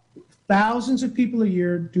 Thousands of people a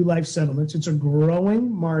year do life settlements. It's a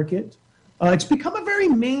growing market. It's become a very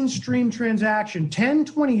mainstream transaction. 10,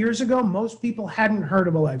 20 years ago, most people hadn't heard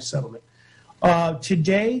of a life settlement.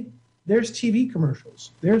 Today, there's TV commercials,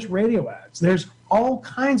 there's radio ads, there's all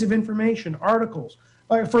kinds of information, articles.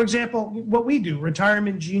 For example, what we do,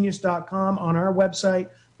 retirementgenius.com, on our website,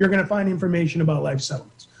 you're going to find information about life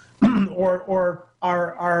settlements. or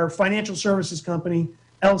our financial services company,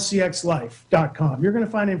 lcxlife.com. You're going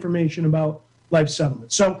to find information about life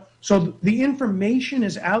settlements. So the information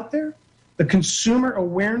is out there. The consumer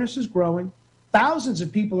awareness is growing. Thousands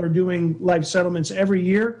of people are doing life settlements every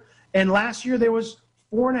year. And last year, there was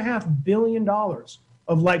 $4.5 billion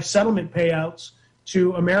of life settlement payouts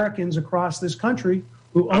to Americans across this country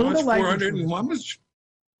who own a life insurance.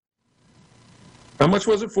 How much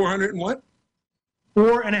was it? 400 and what?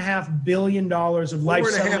 $4.5 billion of life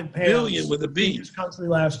settlement payouts. $4.5 billion with a B. In this country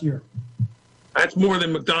last year. That's more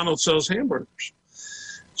than McDonald's sells hamburgers.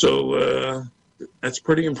 So that's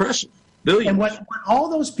pretty impressive. Billions. And what all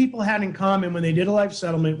those people had in common when they did a life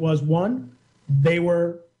settlement was, one, they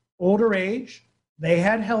were older age, they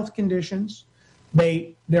had health conditions,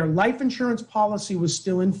 their life insurance policy was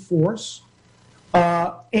still in force,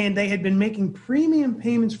 and they had been making premium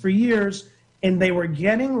payments for years, and they were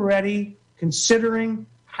getting ready, considering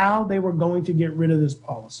how they were going to get rid of this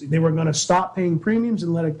policy. They were going to stop paying premiums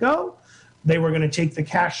and let it go. They were going to take the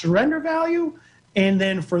cash surrender value. And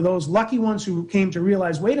then for those lucky ones who came to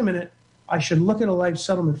realize, wait a minute, I should look at a life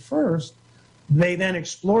settlement first, they then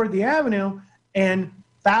explored the avenue, and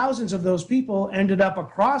thousands of those people ended up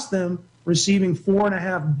across them receiving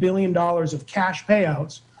 $4.5 billion of cash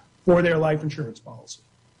payouts for their life insurance policy.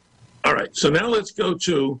 All right. So now let's go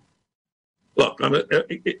to, look,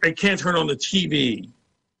 I can't turn on the TV,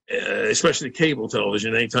 especially cable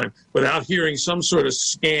television, anytime without hearing some sort of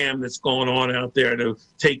scam that's going on out there to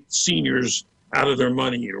take seniors out of their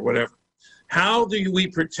money or whatever. How do we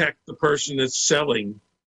protect the person that's selling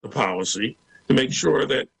the policy to make sure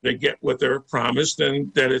that they get what they're promised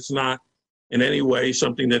and that it's not in any way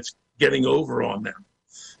something that's getting over on them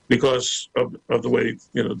because of the way,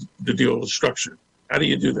 the deal is structured? How do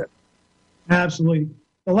you do that? Absolutely.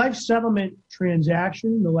 The life settlement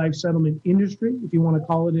transaction, the life settlement industry, if you want to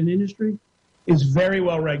call it an industry, is very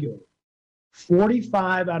well regulated.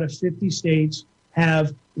 45 out of 50 states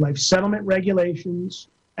have life settlement regulations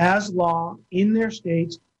as law in their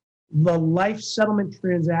states. The life settlement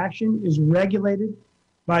transaction is regulated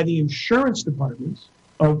by the insurance departments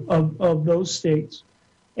of those states,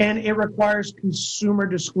 and it requires consumer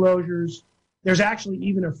disclosures. There's actually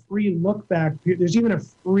even a free look back. There's even a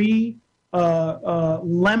free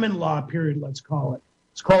lemon law period, let's call it.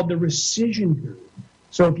 It's called the rescission period.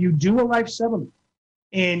 So if you do a life settlement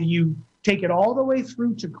and you take it all the way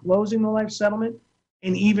through to closing the life settlement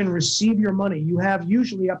and even receive your money, you have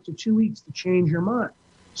usually up to 2 weeks to change your mind.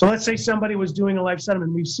 So let's say somebody was doing a life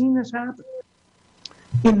settlement. We've seen this happen.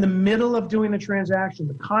 In the middle of doing the transaction,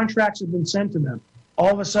 the contracts have been sent to them.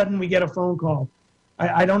 All of a sudden, we get a phone call.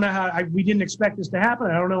 I don't know how, we didn't expect this to happen.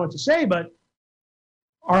 I don't know what to say, but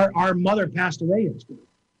our mother passed away yesterday.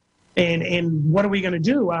 And what are we going to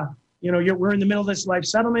do? We're in the middle of this life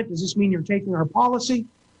settlement. Does this mean you're taking our policy?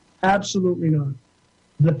 Absolutely not.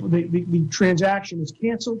 The transaction is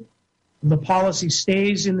canceled. The policy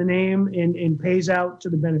stays in the name and pays out to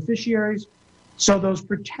the beneficiaries. So those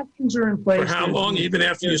protections are in place. For how long, even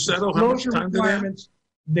after you settle? How much time do they have?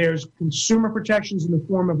 There's consumer protections in the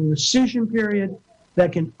form of a rescission period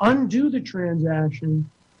that can undo the transaction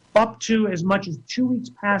up to as much as 2 weeks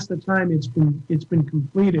past the time it's been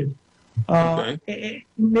completed.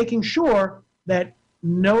 Making sure that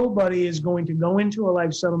nobody is going to go into a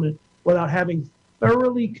life settlement without having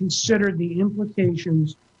thoroughly considered the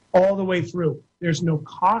implications all the way through. There's no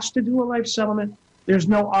cost to do a life settlement. There's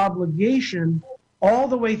no obligation all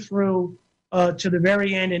the way through to the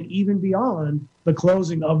very end and even beyond the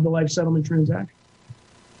closing of the life settlement transaction.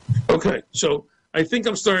 Okay, so I think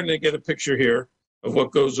I'm starting to get a picture here of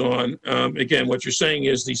what goes on. Again, what you're saying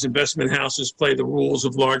is these investment houses play the rules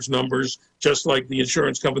of large numbers, just like the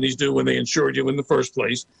insurance companies do when they insured you in the first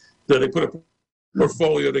place. So they put a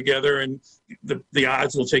portfolio together, and the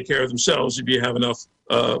odds will take care of themselves if you have enough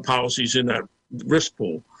policies in that risk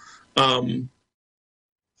pool.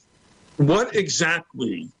 What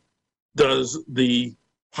exactly does the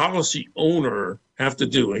policy owner have to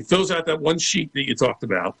do? He fills out that one sheet that you talked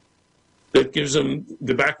about that gives them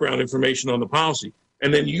the background information on the policy,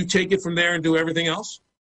 and then you take it from there and do everything else?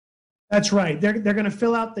 That's right. They're going to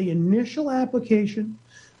fill out the initial application.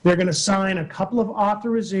 They're going to sign a couple of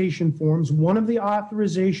authorization forms. One of the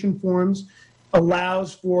authorization forms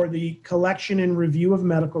allows for the collection and review of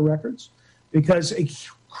medical records, because a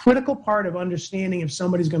critical part of understanding if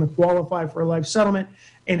somebody's going to qualify for a life settlement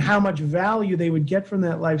and how much value they would get from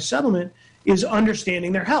that life settlement is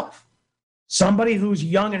understanding their health. Somebody who's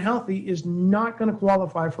young and healthy is not going to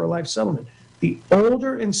qualify for a life settlement. The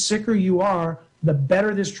older and sicker you are, the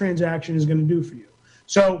better this transaction is going to do for you.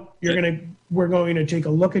 So we're going to take a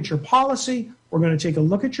look at your policy. We're going to take a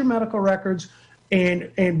look at your medical records,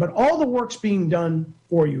 but all the work's being done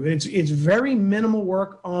for you. It's very minimal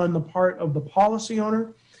work on the part of the policy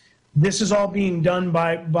owner. This is all being done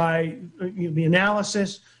by the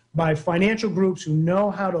analysis, by financial groups who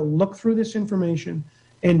know how to look through this information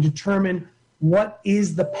and determine what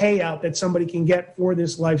is the payout that somebody can get for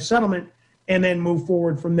this life settlement, and then move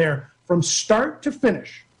forward from there. From start to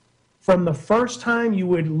finish, from the first time you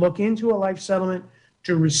would look into a life settlement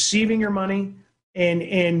to receiving your money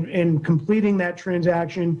and completing that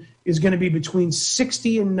transaction is going to be between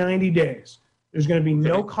 60 and 90 days. There's going to be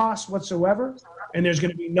no cost whatsoever, and there's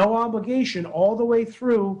going to be no obligation all the way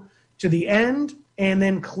through to the end, and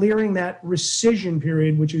then clearing that rescission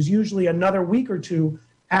period, which is usually another week or two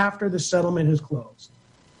after the settlement has closed.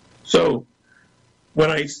 So when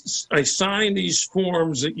I sign these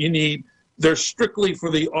forms that you need, they're strictly for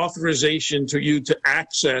the authorization to you to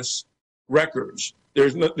access records.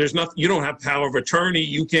 There's nothing. You don't have power of attorney.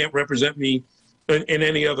 You can't represent me in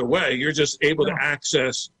any other way. You're just able to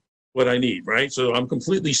access what I need, right? So I'm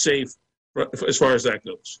completely safe as far as that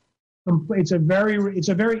goes.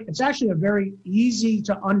 It's actually a very easy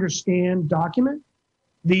to understand document.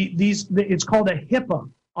 It's called a HIPAA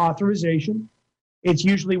authorization. It's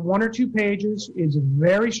usually 1 or 2 pages. It's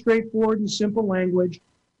very straightforward and simple language.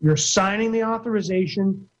 You're signing the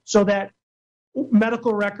authorization so that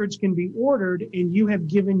medical records can be ordered, and you have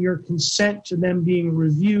given your consent to them being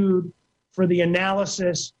reviewed for the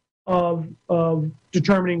analysis of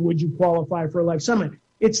determining would you qualify for a life settlement.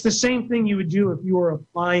 It's the same thing you would do if you were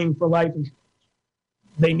applying for life insurance.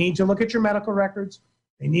 They need to look at your medical records.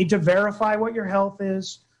 They need to verify what your health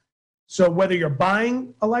is. So whether you're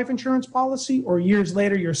buying a life insurance policy or years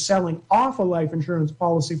later you're selling off a life insurance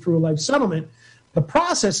policy through a life settlement, the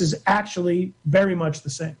process is actually very much the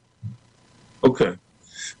same. Okay.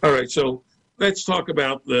 All right. So let's talk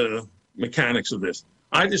about the mechanics of this.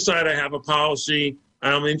 I decide I have a policy.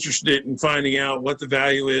 I'm interested in finding out what the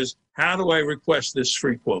value is. How do I request this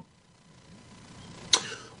free quote?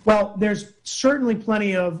 Well, there's certainly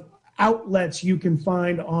plenty of outlets you can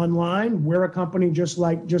find online. We're a company just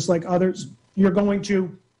like others. You're going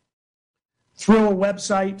to, through a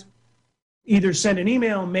website, either send an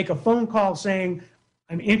email, make a phone call saying,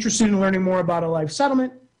 I'm interested in learning more about a life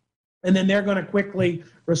settlement, and then they're going to quickly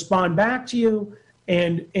respond back to you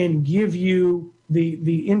and give you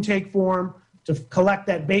the intake form to collect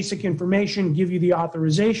that basic information, give you the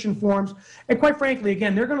authorization forms. And quite frankly,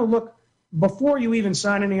 again, they're going to look before you even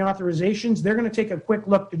sign any authorizations, they're going to take a quick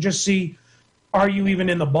look to just see, are you even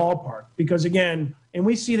in the ballpark? Because again, and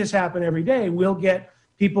we see this happen every day, we'll get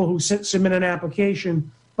people who submit an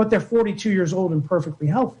application, but they're 42 years old and perfectly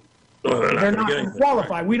healthy. They're not going to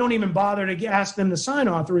qualify. Right. We don't even bother to ask them to sign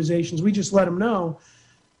authorizations. We just let them know,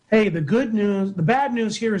 hey, the bad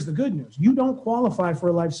news here is the good news. You don't qualify for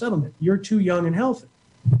a life settlement. You're too young and healthy.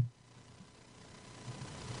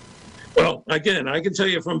 Well, again, I can tell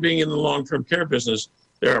you from being in the long-term care business,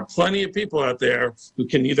 there are plenty of people out there who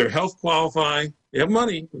can either health qualify, they have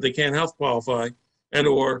money, but they can't health qualify, and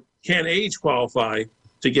or can't age qualify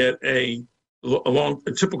to get a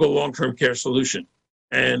typical long-term care solution.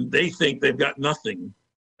 And they think they've got nothing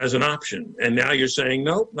as an option. And now you're saying,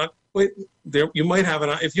 no, wait, you might have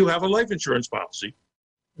if you have a life insurance policy.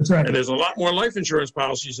 That's right. And there's a lot more life insurance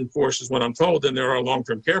policies in force, is what I'm told, than there are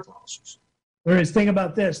long-term care policies. There is. Think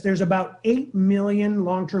about this. There's about 8 million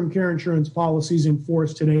long-term care insurance policies in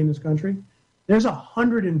force today in this country. There's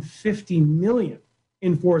 150 million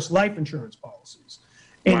in force life insurance policies.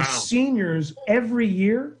 And wow. Seniors every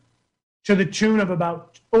year, to the tune of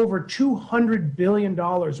about over $200 billion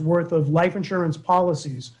worth of life insurance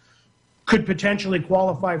policies, could potentially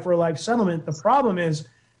qualify for a life settlement. The problem is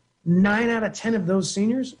 9 out of 10 of those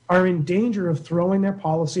seniors are in danger of throwing their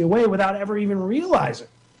policy away without ever even realizing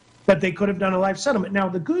that they could have done a life settlement. Now,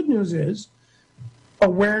 the good news is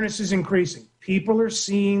awareness is increasing. People are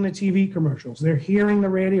seeing the TV commercials. They're hearing the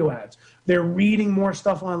radio ads. They're reading more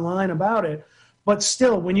stuff online about it. But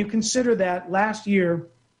still, when you consider that last year,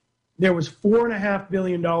 there was $4.5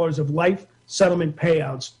 billion of life settlement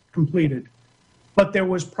payouts completed, but there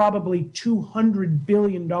was probably $200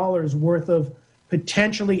 billion worth of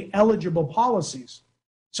potentially eligible policies.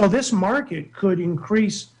 So this market could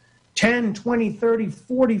increase 10, 20, 30,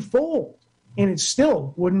 40-fold, and it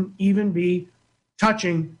still wouldn't even be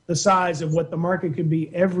touching the size of what the market could be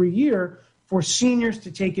every year for seniors to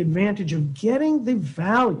take advantage of getting the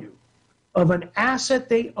value of an asset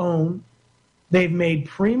they own, they've made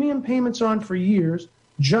premium payments on for years,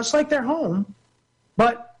 just like their home,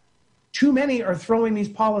 but too many are throwing these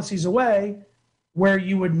policies away where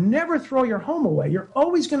you would never throw your home away. You're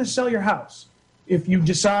always going to sell your house. If you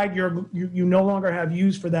decide you no longer have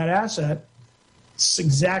use for that asset, it's the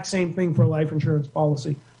exact same thing for a life insurance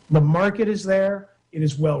policy. The market is there. It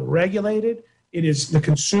is well regulated. The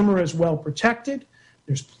consumer is well protected.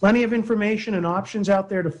 There's plenty of information and options out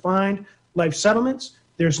there to find life settlements.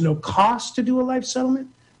 There's no cost to do a life settlement.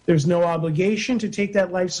 There's no obligation to take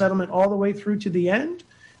that life settlement all the way through to the end.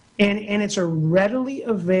 And it's a readily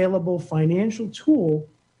available financial tool,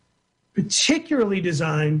 particularly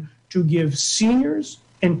designed to give seniors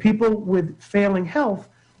and people with failing health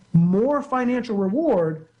more financial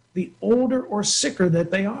reward the older or sicker that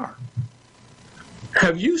they are.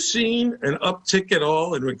 Have you seen an uptick at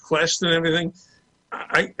all in requests and everything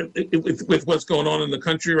with what's going on in the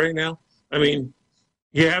country right now? I mean,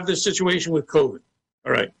 you have this situation with COVID.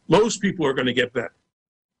 All right. Most people are going to get better.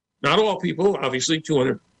 Not all people, obviously,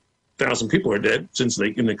 200,000 people are dead since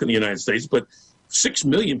in the United States, but 6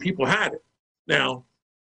 million people had it. Now,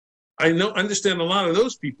 I understand a lot of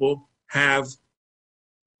those people have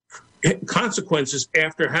consequences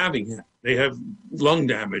after having it. They have lung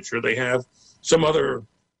damage, or they have some other,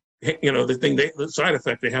 the side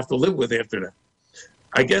effect they have to live with after that.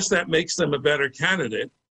 I guess that makes them a better candidate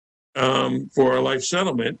for a life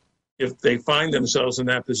settlement if they find themselves in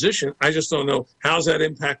that position. I just don't know, how's that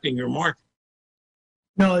impacting your market?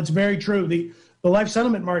 No, it's very true. The life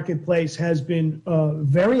settlement marketplace has been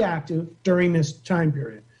very active during this time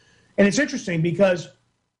period. And it's interesting because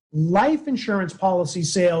life insurance policy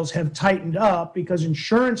sales have tightened up because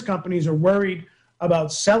insurance companies are worried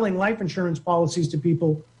about selling life insurance policies to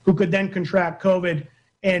people who could then contract COVID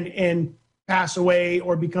and pass away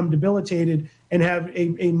or become debilitated and have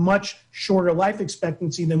a much shorter life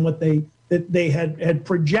expectancy than what they had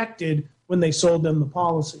projected when they sold them the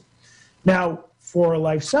policy. Now, for a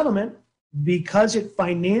life settlement, because it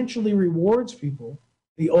financially rewards people,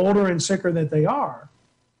 the older and sicker that they are,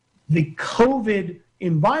 the COVID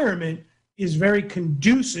environment is very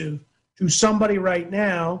conducive to somebody right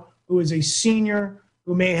now who is a senior,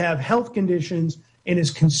 who may have health conditions and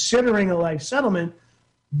is considering a life settlement.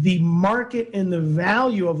 The market and the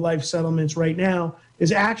value of life settlements right now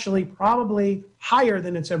is actually probably higher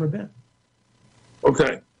than it's ever been.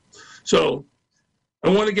 Okay. So I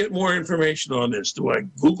want to get more information on this. Do I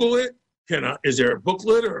Google it? Is there a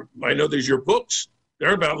booklet? Or I know there's your books.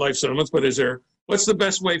 They're about life settlements, but what's the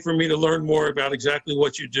best way for me to learn more about exactly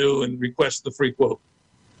what you do and request the free quote?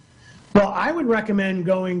 Well, I would recommend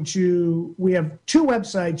we have 2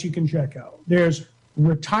 websites you can check out. There's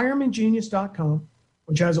retirementgenius.com,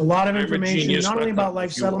 which has a lot of information, not only about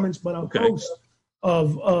life settlements, but a host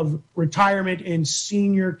of retirement and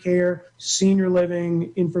senior care, senior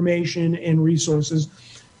living information and resources.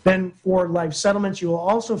 Then for life settlements, you will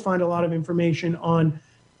also find a lot of information on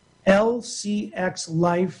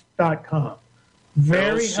lcxlife.com.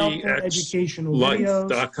 Very helpful educational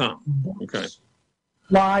videos, books,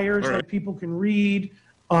 flyers that people can read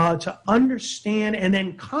to understand, and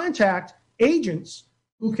then contact agents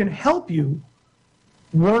who can help you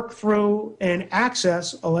work through and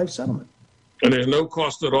access a life settlement. And there's no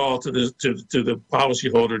cost at all to the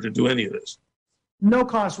policyholder to do any of this. No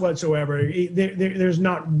cost whatsoever. There's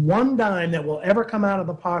not one dime that will ever come out of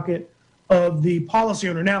the pocket of the policy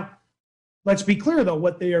owner. Now, let's be clear, though.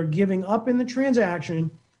 What they are giving up in the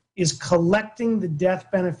transaction is collecting the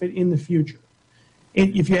death benefit in the future.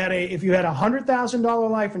 If you had a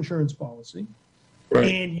 $100,000 life insurance policy,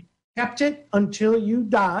 and you kept it until you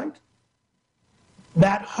died,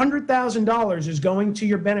 that $100,000 is going to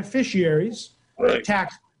your beneficiaries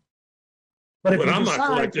tax. But I'm not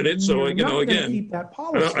collecting it, so again, keep that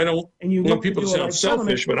policy, I don't want people to sound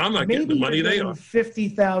selfish, but I'm not getting the money they are.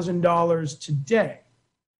 $50,000 today.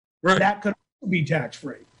 Right. That could be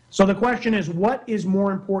tax-free. So the question is, what is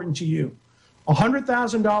more important to you?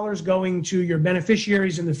 $100,000 going to your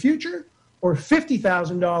beneficiaries in the future, or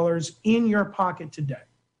 $50,000 in your pocket today?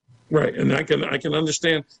 Right, and I can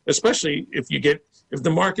understand, especially if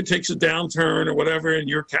the market takes a downturn or whatever, and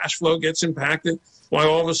your cash flow gets impacted, why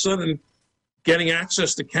all of a sudden getting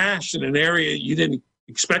access to cash in an area you didn't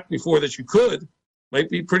expect before that you could might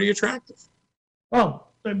be pretty attractive. Oh,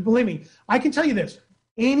 believe me, I can tell you this.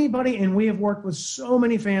 Anybody, and we have worked with so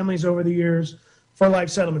many families over the years for life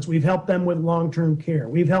settlements. We've helped them with long-term care.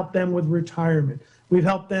 We've helped them with retirement. We've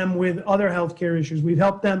helped them with other healthcare issues. We've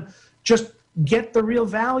helped them just get the real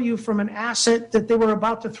value from an asset that they were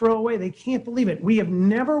about to throw away. They can't believe it. We have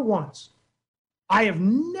never once, I have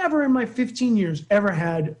never in my 15 years ever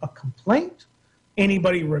had a complaint,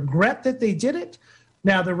 anybody regret that they did it.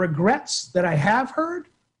 Now, the regrets that I have heard,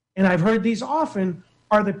 and I've heard these often,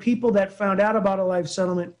 are the people that found out about a life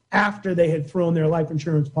settlement after they had thrown their life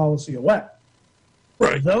insurance policy away.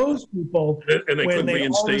 Right. Those people, and they when they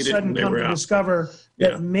all of a sudden come to discover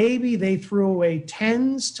that maybe they threw away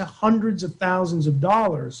tens to hundreds of thousands of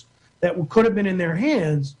dollars that could have been in their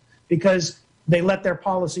hands because they let their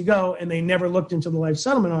policy go and they never looked into the life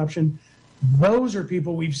settlement option, those are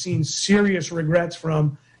people we've seen serious regrets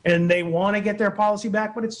from, and they want to get their policy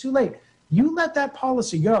back, but it's too late. You let that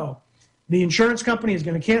policy go, the insurance company is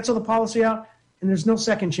going to cancel the policy out, and there's no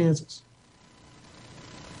second chances.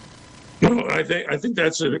 No, I think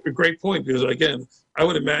that's a great point, because again, I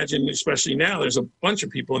would imagine, especially now, there's a bunch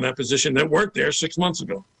of people in that position that weren't there 6 months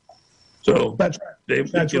ago. So that's right.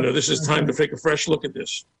 This is time to take a fresh look at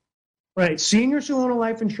this. Right. Seniors who own a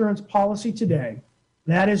life insurance policy today,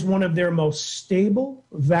 that is one of their most stable,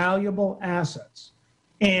 valuable assets.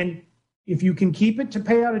 And if you can keep it to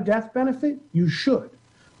pay out a death benefit, you should.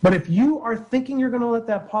 But if you are thinking you're going to let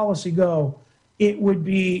that policy go, it would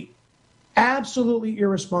be absolutely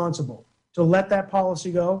irresponsible to let that policy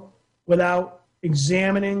go without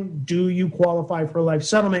examining, do you qualify for a life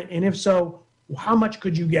settlement? And if so, how much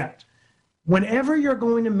could you get? Whenever you're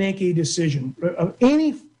going to make a decision,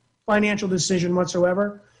 any financial decision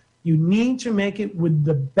whatsoever, you need to make it with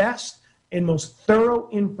the best and most thorough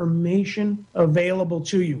information available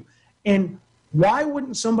to you. And why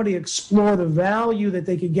wouldn't somebody explore the value that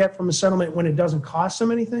they could get from a settlement when it doesn't cost them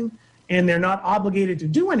anything and they're not obligated to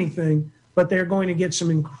do anything, but they're going to get some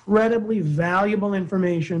incredibly valuable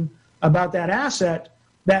information about that asset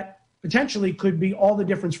that potentially could be all the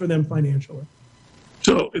difference for them financially?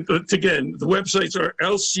 So, again, the websites are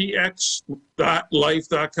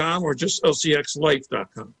lcx.life.com or just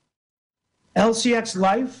lcxlife.com?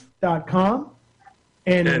 lcxlife.com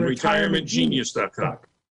and retirementgenius.com.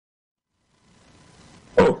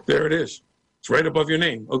 Oh, there it is. It's right above your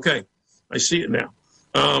name. Okay, I see it now.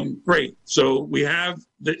 Great. So we have,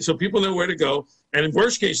 so people know where to go. And in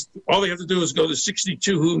worst case, all they have to do is go to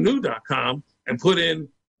 62whoknew.com and put in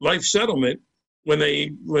life settlement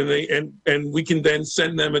and we can then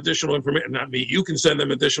send them additional information. Not me. You can send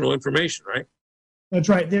them additional information, right? That's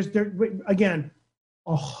right. There's again,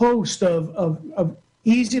 a host of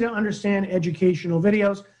easy to understand educational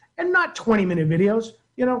videos, and not 20-minute videos,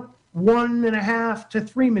 1.5 to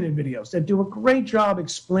 3 minute videos that do a great job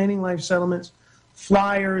explaining life settlements,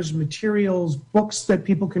 flyers, materials, books that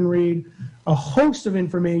people can read, a host of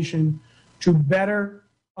information to better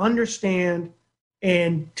understand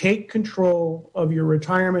and take control of your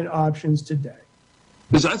retirement options today.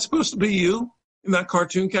 Is that supposed to be you in that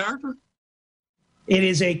cartoon character? It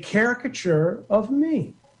is a caricature of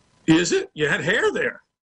me. Is it? You had hair there.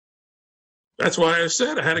 That's why I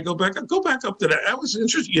said I had to go back up. Go back up to that. That was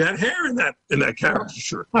interesting. You had hair in that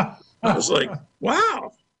caricature. I was like,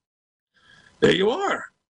 wow. There you are.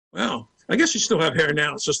 Well, I guess you still have hair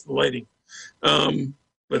now. It's just the lighting.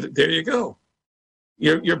 But there you go.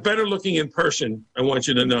 You're better looking in person, I want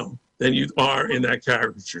you to know, than you are in that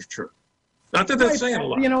caricature. Not that that's saying a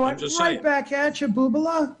lot. You know what? Right back at you,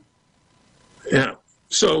 Boobala. Yeah.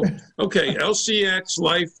 So, okay,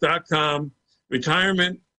 lcxlife.com,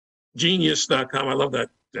 retirementgenius.com. I love that.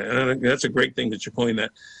 That's a great thing that you're calling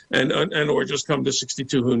that. And or just come to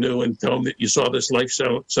 62 Who Knew and tell them that you saw this life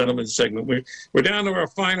settlement segment. We're down to our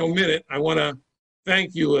final minute. I want to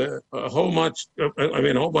thank you a whole bunch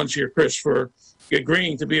here, Chris, for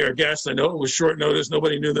agreeing to be our guest. I know it was short notice.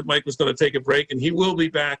 Nobody knew that Mike was going to take a break, and he will be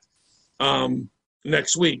back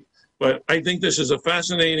next week. But I think this is a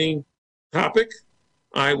fascinating topic.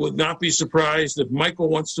 I would not be surprised if Michael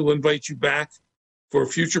wants to invite you back for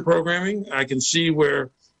future programming. I can see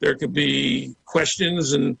where there could be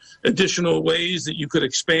questions and additional ways that you could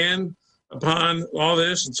expand upon all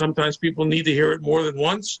this, and sometimes people need to hear it more than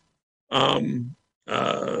once. But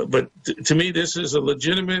to me, this is a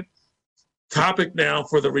legitimate topic now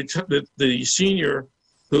for the senior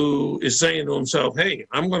who is saying to himself, hey,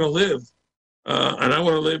 I'm going to live, and I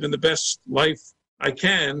want to live in the best life I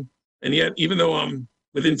can. And yet, even though I'm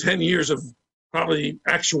within 10 years of probably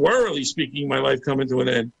actuarially speaking, my life coming to an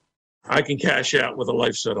end, I can cash out with a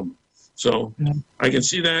life settlement. So I can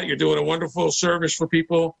see that. You're doing a wonderful service for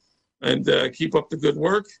people, and keep up the good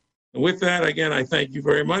work. And with that, again, I thank you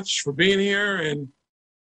very much for being here. And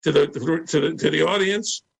to the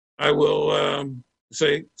audience, I will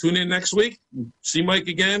say tune in next week. See Mike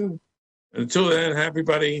again. Until then,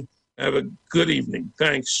 everybody have a good evening.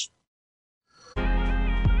 Thanks.